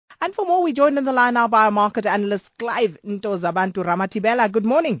And for more, we joined on the line now by our market analyst, Clive Ramathibela. Good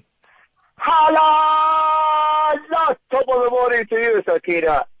morning. Hello! Top of the morning to you,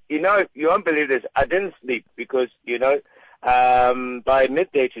 Sakina. You won't believe this. I didn't sleep because, by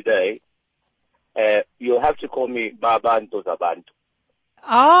midday today, you'll have to call me Babanto Zabanto.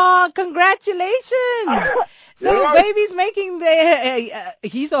 Oh, congratulations. So baby's making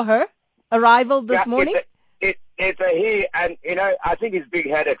his or her arrival this morning? It's a he, and, I think he's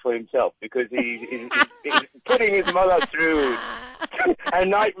big-headed for himself because he's putting his mother through a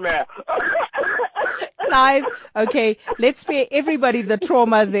nightmare. Clive, okay, let's spare everybody the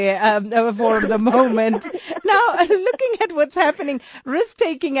trauma there for the moment. Now, looking at what's happening,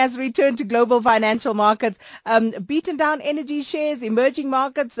 risk-taking has returned to global financial markets. Beaten down energy shares, emerging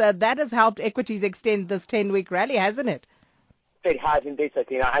markets, that has helped equities extend this 10-week rally, hasn't it? It has indeed,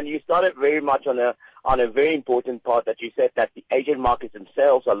 Sakina, and you started very much on a very important part that you said that the Asian markets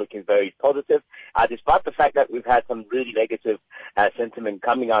themselves are looking very positive, despite the fact that we've had some really negative sentiment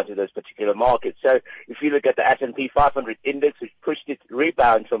coming out of those particular markets. So if you look at the S&P 500 index, which pushed its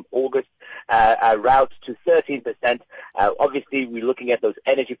rebound from August route to 13%, obviously we're looking at those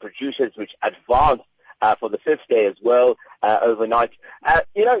energy producers which advanced for the fifth day as well overnight.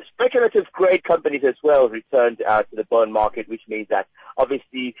 Speculative grade companies as well returned to the bond market, which means that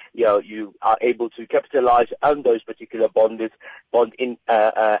obviously you are able to capitalize on those particular bond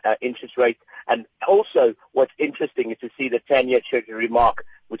interest rates. And also what's interesting is to see the 10-year Treasury mark,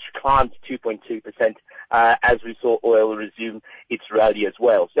 which climbed 2.2% as we saw oil resume its rally as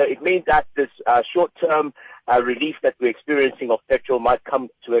well. So it means that this short-term relief that we're experiencing of petrol might come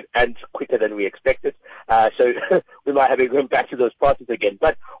to an end quicker than we expected. So we might have to go back to those prices again.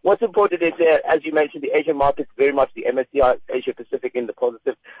 But what's important is, as you mentioned, the Asian markets, very much the MSCI Asia Pacific in the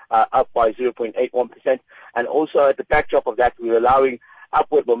positive, up by 0.81%. And also at the backdrop of that, we're allowing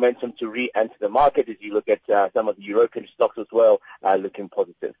upward momentum to re-enter the market as you look at some of the European stocks as well, looking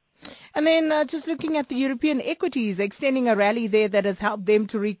positive. And then just looking at the European equities, extending a rally there that has helped them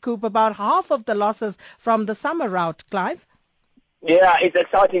to recoup about half of the losses from the summer rout, Clive. Yeah, it's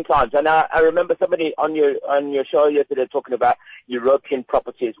exciting times, and I remember somebody on your show yesterday talking about European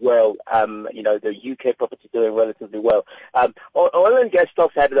property as well. The UK property doing relatively well. Oil and gas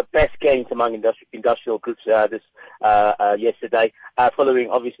stocks had the best gains among industrial groups yesterday, following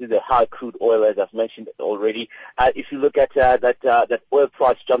obviously the high crude oil, as I've mentioned already. If you look at that oil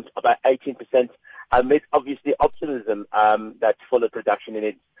price jumped about 18% amid obviously optimism that followed production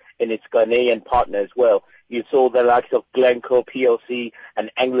in its Ghanaian partner as well. You saw the likes of Glencore PLC and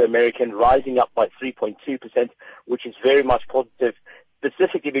Anglo American rising up by 3.2%, which is very much positive,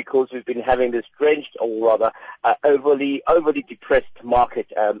 specifically because we've been having this drenched, or rather overly depressed market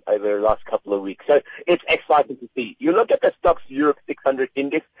over the last couple of weeks. So it's exciting to see. You look at the stocks Europe 600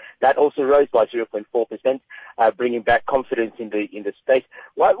 index, that also rose by 0.4%, bringing back confidence in the space.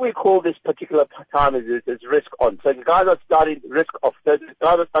 What we call this particular time is risk on. So the guys are starting risk off. So the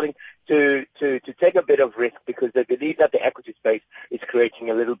guys are starting to take a bit of risk because they believe that the equity space is creating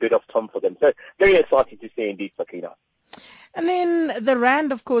a little bit of tom for them. So very exciting to see indeed, Sakina. And then the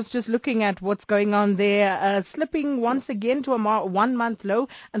rand, of course, just looking at what's going on there, slipping once again to a 1-month low,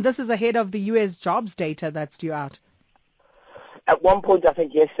 and this is ahead of the U.S. jobs data that's due out. At one point, I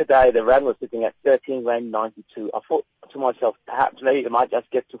think yesterday, the rand was sitting at 13 rand 92. I thought to myself, perhaps maybe it might just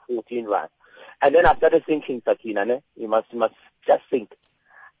get to 14 rand. And then I started thinking, Sakina, you must just think,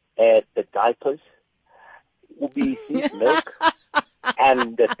 the diapers, UBC, milk,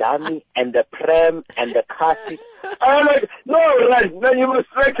 and the dummy, and the pram, and the car seat. I'm like, no, Rand, man, you must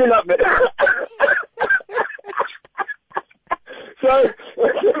straighten up, man. So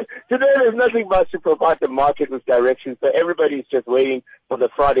today there's nothing much to provide the market with direction, so everybody's just waiting for the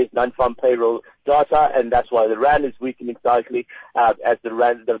Friday's non-farm payroll data, and that's why the rand is weakening slightly as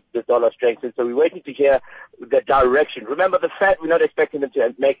the dollar strengthens. So we're waiting to hear the direction. Remember, the Fed, we're not expecting them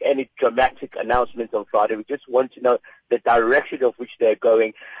to make any dramatic announcements on Friday. We just want to know the direction of which they're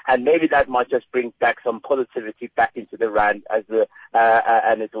going, and maybe that might just bring back some positivity back into the rand as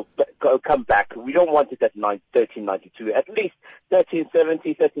and it will come back. We don't want it at 13.92. At least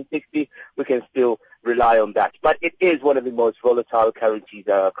 13.70, 13.60, we can still rely on that. But it is one of the most volatile currencies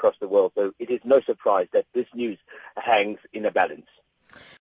across the world, so it is no surprise that this news hangs in a balance.